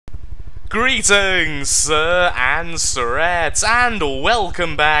Greetings, sir and sirettes, and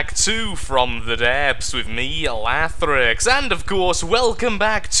welcome back to From the Depths with me, Lathrix, and of course, welcome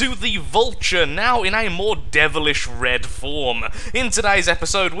back to the Vulture, now in a more devilish red form. In today's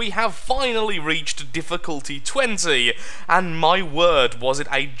episode, we have finally reached difficulty 20, and my word, was it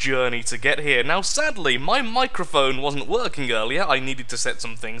a journey to get here. Now, sadly, my microphone wasn't working earlier. I needed to set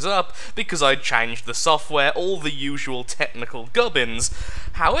some things up, because I'd changed the software, all the usual technical gubbins.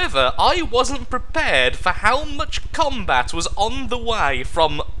 However, I wasn't prepared for how much combat was on the way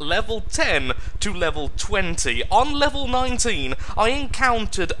from level 10 to level 20. On level 19, I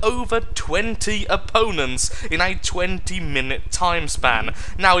encountered over 20 opponents in a 20-minute time span.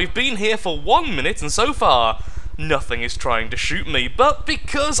 Now, we've been here for 1 minute, and so far, nothing is trying to shoot me, but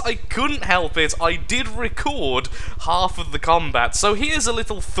because I couldn't help it, I did record half of the combat, so here's a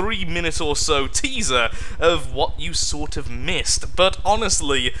little 3-minute or so teaser of what you sort of missed. But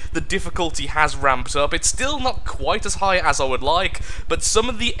honestly, the difficulty has ramped up. It's still not quite as high as I would like, but some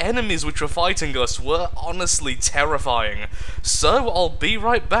of the enemies which were fighting us were honestly terrifying. So I'll be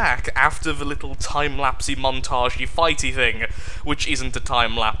right back after the little time-lapsey montagey fighty thing, which isn't a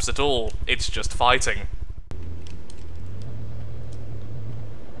time-lapse at all, it's just fighting.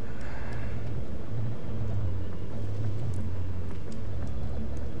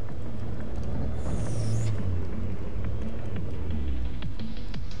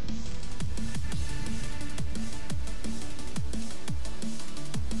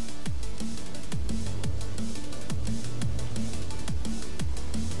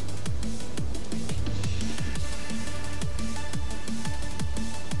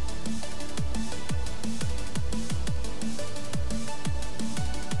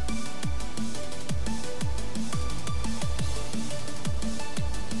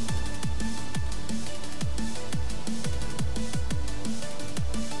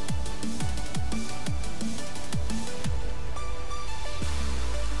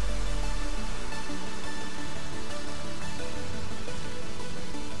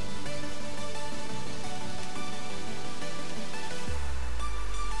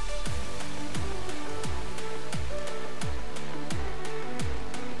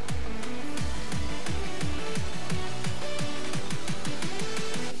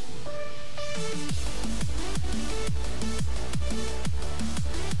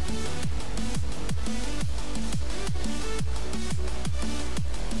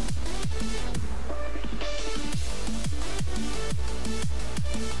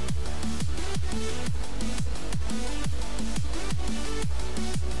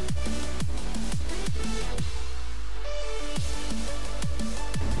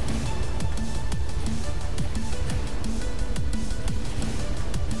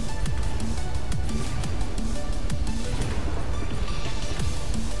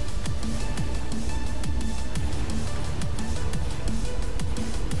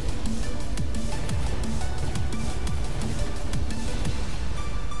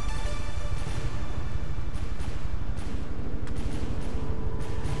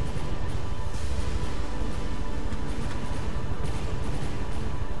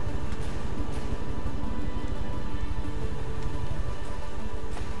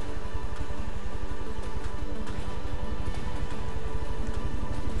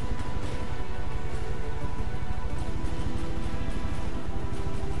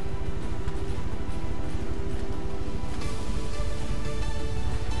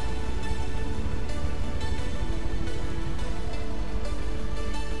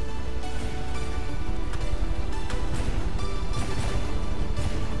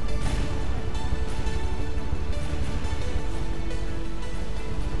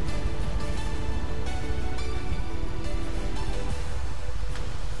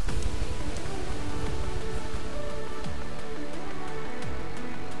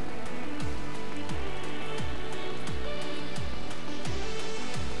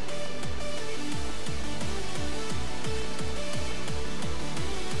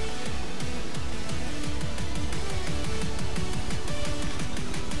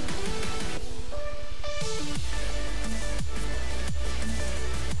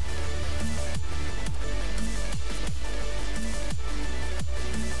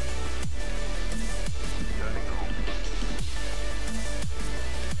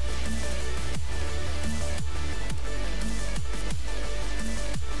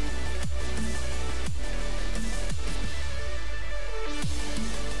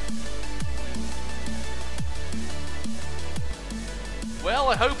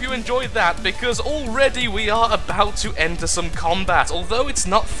 I hope you enjoyed that, because already we are about to enter some combat, although it's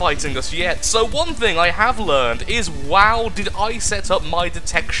not fighting us yet. So one thing I have learned is, wow, did I set up my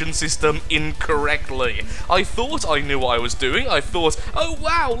detection system incorrectly. I thought I knew what I was doing. I thought, oh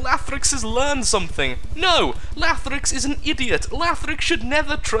wow, Lathrix has learned something. No, Lathrix is an idiot. Lathrix should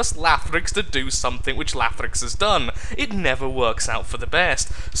never trust Lathrix to do something which Lathrix has done. It never works out for the best.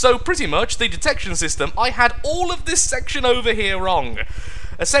 So pretty much, the detection system, I had all of this section over here wrong.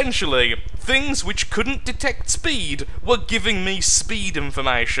 Essentially, things which couldn't detect speed were giving me speed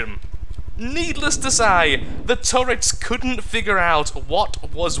information. Needless to say, the turrets couldn't figure out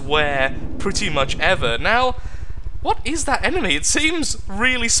what was where pretty much ever. Now, what is that enemy? It seems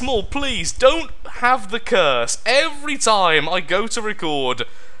really small. Please, don't have the curse. Every time I go to record,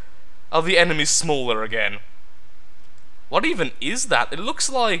 are the enemies smaller again? What even is that? It looks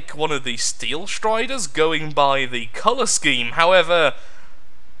like one of the Steel Striders going by the colour scheme. However,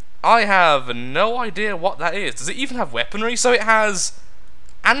 I have no idea what that is. Does it even have weaponry? So it has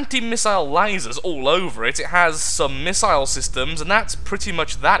anti-missile lasers all over it. It has some missile systems, and that's pretty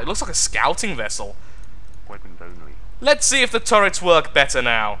much that. It looks like a scouting vessel. Weapons only. Let's see if the turrets work better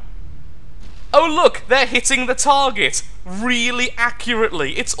now. Oh look, they're hitting the target really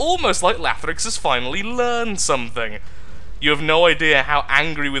accurately. It's almost like Lathrix has finally learned something. You have no idea how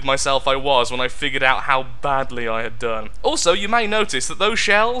angry with myself I was when I figured out how badly I had done. Also, you may notice that those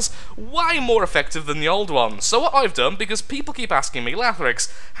shells, way more effective than the old ones. So what I've done, because people keep asking me,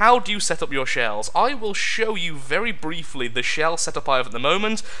 Lathrix, how do you set up your shells? I will show you very briefly the shell setup I have at the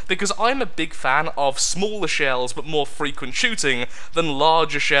moment, because I'm a big fan of smaller shells but more frequent shooting than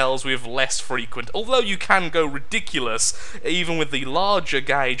larger shells with less frequent. Although you can go ridiculous, even with the larger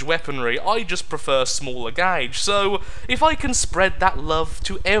gauge weaponry, I just prefer smaller gauge. So, if I can spread that love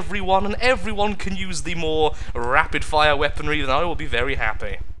to everyone, and everyone can use the more rapid-fire weaponry, then I will be very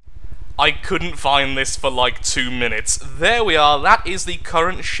happy. I couldn't find this for like 2 minutes. There we are, that is the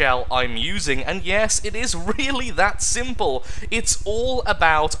current shell I'm using, and yes, it is really that simple. It's all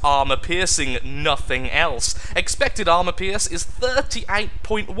about armor piercing, nothing else. Expected armor pierce is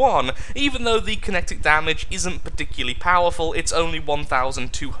 38.1, even though the kinetic damage isn't particularly powerful, it's only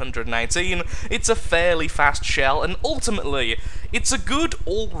 1,219. It's a fairly fast shell, and ultimately, it's a good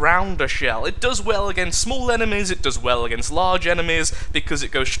all-rounder shell. It does well against small enemies, it does well against large enemies, because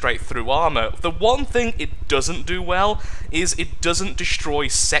it goes straight through armor. The one thing it doesn't do well is it doesn't destroy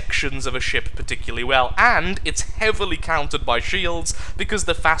sections of a ship particularly well, and it's heavily countered by shields, because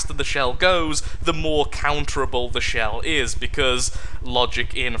the faster the shell goes, the more counterable the shell is, because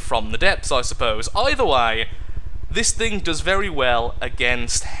logic in from the depths, I suppose. Either way, this thing does very well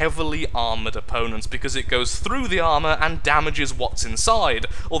against heavily armoured opponents because it goes through the armour and damages what's inside,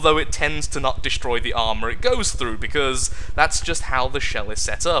 although it tends to not destroy the armour it goes through because that's just how the shell is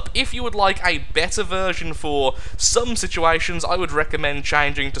set up. If you would like a better version for some situations, I would recommend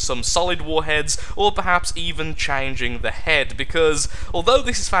changing to some solid warheads or perhaps even changing the head, because although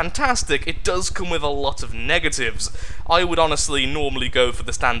this is fantastic, it does come with a lot of negatives. I would honestly normally go for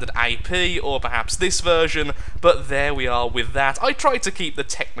the standard AP or perhaps this version, but there we are with that. I try to keep the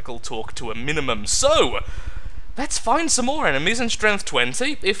technical talk to a minimum, so let's find some more enemies in strength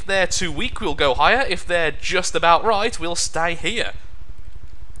 20. If they're too weak, we'll go higher. If they're just about right, we'll stay here.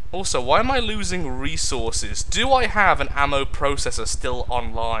 Also, why am I losing resources? Do I have an ammo processor still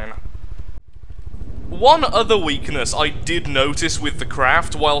online? One other weakness I did notice with the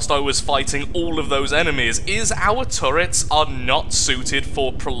craft whilst I was fighting all of those enemies is our turrets are not suited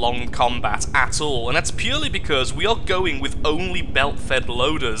for prolonged combat at all, and that's purely because we are going with only belt-fed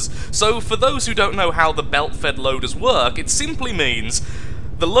loaders. So for those who don't know how the belt-fed loaders work, it simply means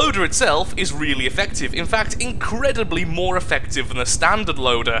the loader itself is really effective, in fact incredibly more effective than a standard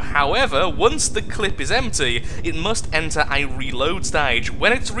loader. However, once the clip is empty, it must enter a reload stage.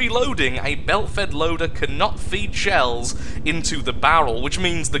 When it's reloading, a belt-fed loader cannot feed shells into the barrel, which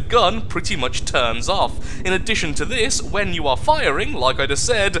means the gun pretty much turns off. In addition to this, when you are firing, like I just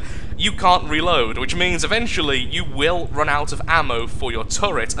said, you can't reload, which means eventually you will run out of ammo for your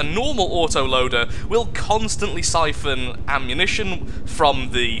turret. A normal autoloader will constantly siphon ammunition from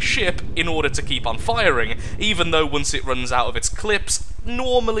the ship in order to keep on firing, even though once it runs out of its clips,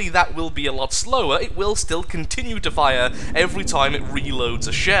 normally that will be a lot slower. It will still continue to fire every time it reloads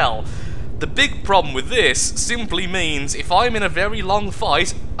a shell. The big problem with this simply means if I'm in a very long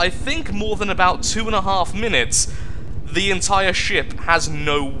fight, I think more than about 2.5 minutes, the entire ship has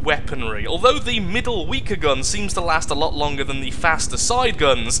no weaponry. Although the middle weaker gun seems to last a lot longer than the faster side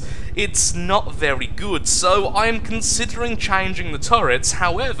guns, it's not very good, so I am considering changing the turrets.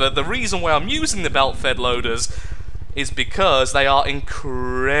 However, the reason why I'm using the belt-fed loaders is because they are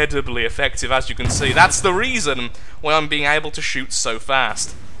incredibly effective, as you can see. That's the reason why I'm being able to shoot so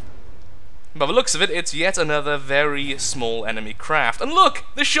fast. By the looks of it, it's yet another very small enemy craft. And look!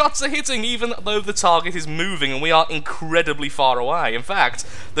 The shots are hitting even though the target is moving and we are incredibly far away. In fact,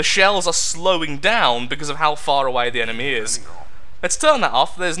 the shells are slowing down because of how far away the enemy is. Let's turn that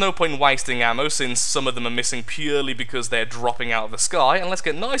off. There's no point in wasting ammo since some of them are missing purely because they're dropping out of the sky. And let's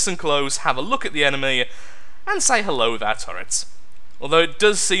get nice and close, have a look at the enemy, and say hello there, turrets. Although it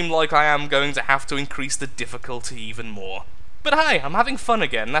does seem like I am going to have to increase the difficulty even more. But hey, I'm having fun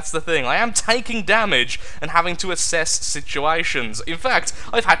again, that's the thing. I am taking damage and having to assess situations. In fact,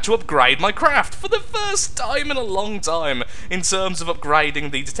 I've had to upgrade my craft for the first time in a long time in terms of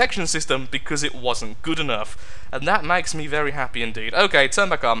upgrading the detection system because it wasn't good enough. And that makes me very happy indeed. Okay, turn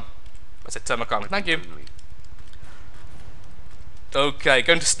back on. I said turn back on. Thank you. Okay,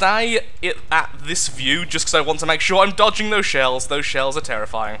 going to stay at this view just because I want to make sure I'm dodging those shells. Those shells are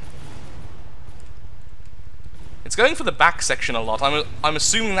terrifying. It's going for the back section a lot. I'm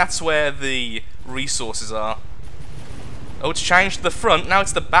assuming that's where the resources are. Oh, it's changed to the front, now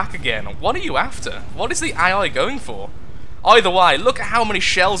it's the back again. What are you after? What is the AI going for? Either way, look at how many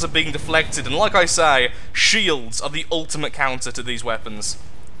shells are being deflected, and like I say, shields are the ultimate counter to these weapons.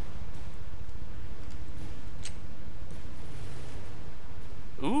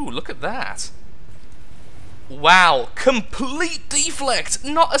 Ooh, look at that. Wow, complete deflect!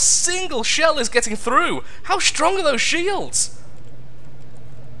 Not a single shell is getting through! How strong are those shields?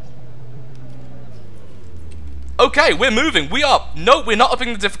 Okay, we're moving. No, we're not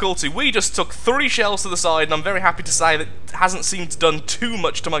upping the difficulty. We just took 3 shells to the side, and I'm very happy to say that it hasn't seemed to done too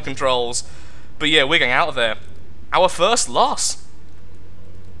much to my controls. But yeah, we're getting out of there. Our first loss.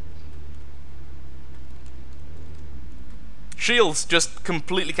 Shields just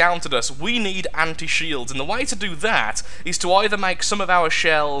completely countered us. We need anti-shields, and the way to do that is to either make some of our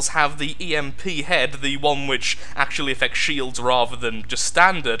shells have the EMP head, the one which actually affects shields rather than just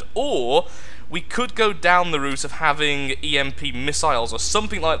standard, or we could go down the route of having EMP missiles or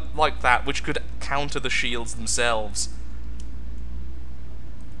something like that, which could counter the shields themselves.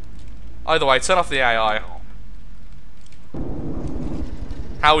 Either way, turn off the AI.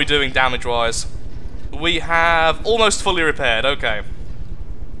 How are we doing damage-wise? We have almost fully repaired, okay.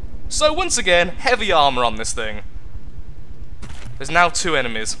 So once again, heavy armor on this thing. There's now 2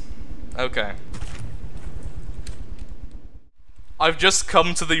 enemies. Okay. I've just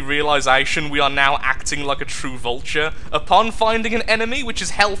come to the realization we are now acting like a true vulture. Upon finding an enemy which is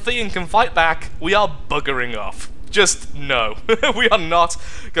healthy and can fight back, we are buggering off. Just no. We are not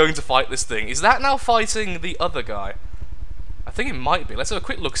going to fight this thing. Is that now fighting the other guy? I think it might be. Let's have a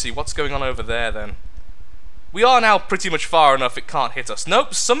quick look, see what's going on over there then. We are now pretty much far enough it can't hit us.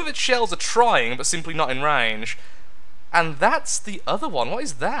 Nope, some of its shells are trying, but simply not in range. And that's the other one. What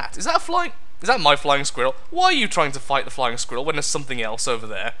is that? Is that a flying... Is that my flying squirrel? Why are you trying to fight the flying squirrel when there's something else over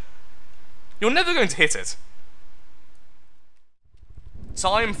there? You're never going to hit it.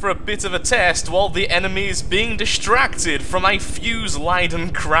 Time for a bit of a test while the enemy is being distracted from a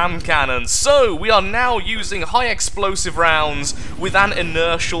fuse-laden cram cannon. So, we are now using high explosive rounds with an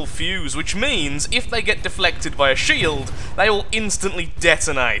inertial fuse, which means if they get deflected by a shield, they will instantly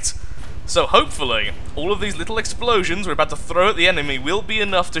detonate. So hopefully, all of these little explosions we're about to throw at the enemy will be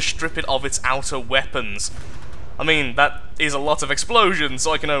enough to strip it of its outer weapons. I mean, that is a lot of explosions,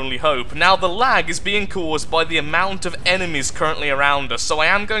 so I can only hope. Now, the lag is being caused by the amount of enemies currently around us, so I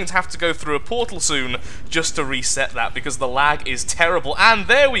am going to have to go through a portal soon just to reset that, because the lag is terrible. And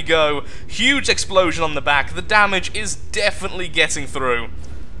there we go! Huge explosion on the back. The damage is definitely getting through.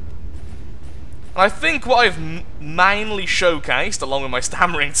 I think what I've mainly showcased, along with my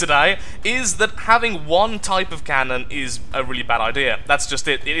stammering today, is that having one type of cannon is a really bad idea. That's just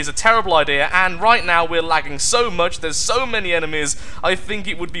it. It is a terrible idea, and right now we're lagging so much, there's so many enemies, I think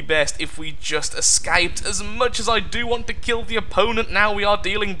it would be best if we just escaped. As much as I do want to kill the opponent now we are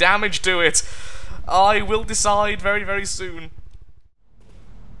dealing damage to it, I will decide very, very soon.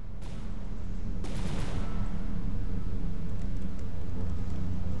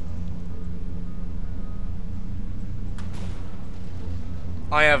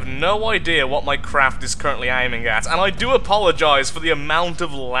 I have no idea what my craft is currently aiming at, and I do apologise for the amount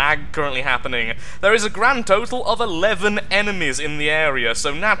of lag currently happening. There is a grand total of 11 enemies in the area,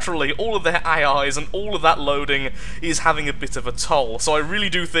 so naturally all of their AIs and all of that loading is having a bit of a toll. So I really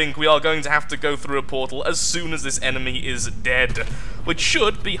do think we are going to have to go through a portal as soon as this enemy is dead, which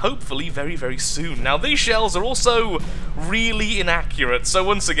should be hopefully very, very soon. Now, these shells are also really inaccurate, so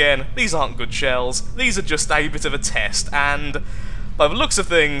once again, these aren't good shells. These are just a bit of a test, and By the looks of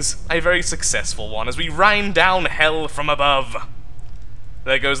things, a very successful one, as we rain down hell from above.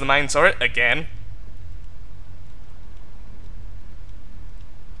 There goes the main turret, again.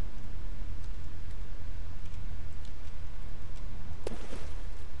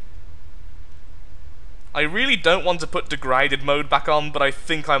 I really don't want to put degraded mode back on, but I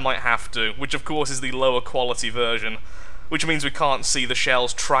think I might have to, which of course is the lower quality version. Which means we can't see the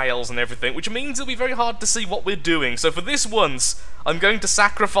shell's trails and everything, which means it'll be very hard to see what we're doing. So for this once, I'm going to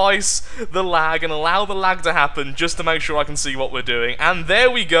sacrifice the lag and allow the lag to happen just to make sure I can see what we're doing. And there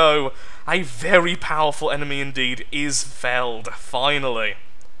we go! A very powerful enemy indeed is felled, finally.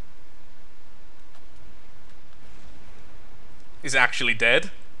 Is it actually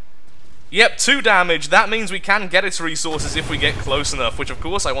dead? Yep, 2 damage. That means we can get its resources if we get close enough, which of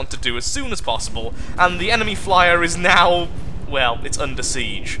course I want to do as soon as possible. And the enemy flyer is now, well, it's under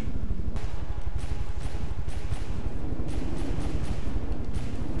siege.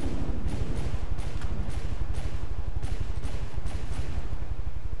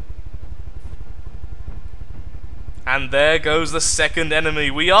 And there goes the second enemy.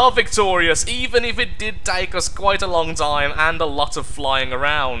 We are victorious, even if it did take us quite a long time and a lot of flying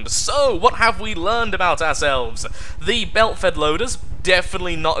around. So, what have we learned about ourselves? The belt-fed loaders,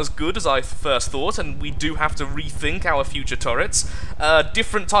 definitely not as good as I first thought, and we do have to rethink our future turrets.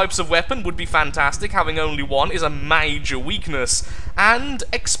 Different types of weapon would be fantastic. Having only one is a major weakness. And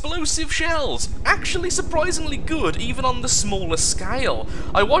explosive shells, actually surprisingly good, even on the smaller scale.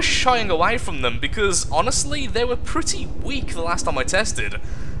 I was shying away from them because, honestly, they were pretty weak the last time I tested.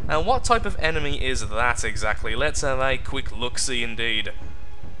 And what type of enemy is that exactly? Let's have a quick look-see indeed,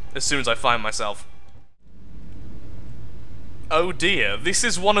 as soon as I find myself. Oh dear, this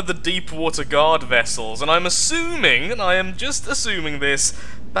is one of the Deepwater Guard vessels, and I'm assuming, and I am just assuming this,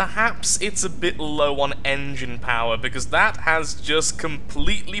 perhaps it's a bit low on engine power, because that has just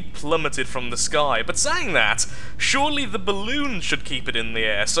completely plummeted from the sky. But saying that, surely the balloon should keep it in the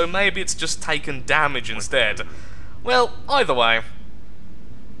air, so maybe it's just taken damage instead. Well, either way.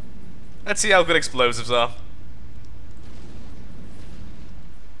 Let's see how good explosives are.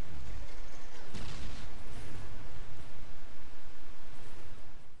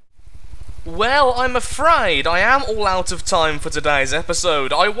 Well, I'm afraid I am all out of time for today's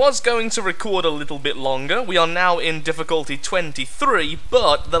episode. I was going to record a little bit longer. We are now in difficulty 23,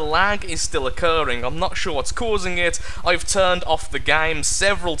 but the lag is still occurring. I'm not sure what's causing it. I've turned off the game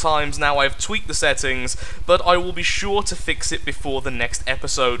several times now. I've tweaked the settings, but I will be sure to fix it before the next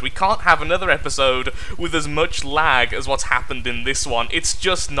episode. We can't have another episode with as much lag as what's happened in this one. It's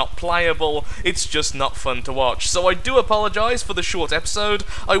just not playable. It's just not fun to watch. So I do apologise for the short episode.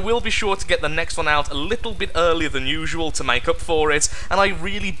 I will be sure to get the next one out a little bit earlier than usual to make up for it, and I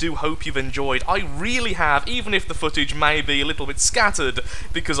really do hope you've enjoyed. I really have, even if the footage may be a little bit scattered,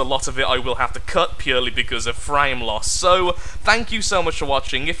 because a lot of it I will have to cut purely because of frame loss. So, thank you so much for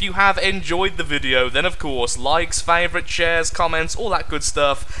watching. If you have enjoyed the video, then of course, likes, favourites, shares, comments, all that good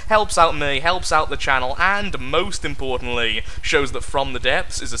stuff helps out me, helps out the channel, and most importantly, shows that From the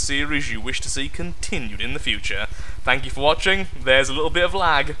Depths is a series you wish to see continued in the future. Thank you for watching, there's a little bit of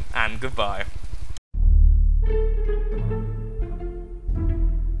lag, and goodbye.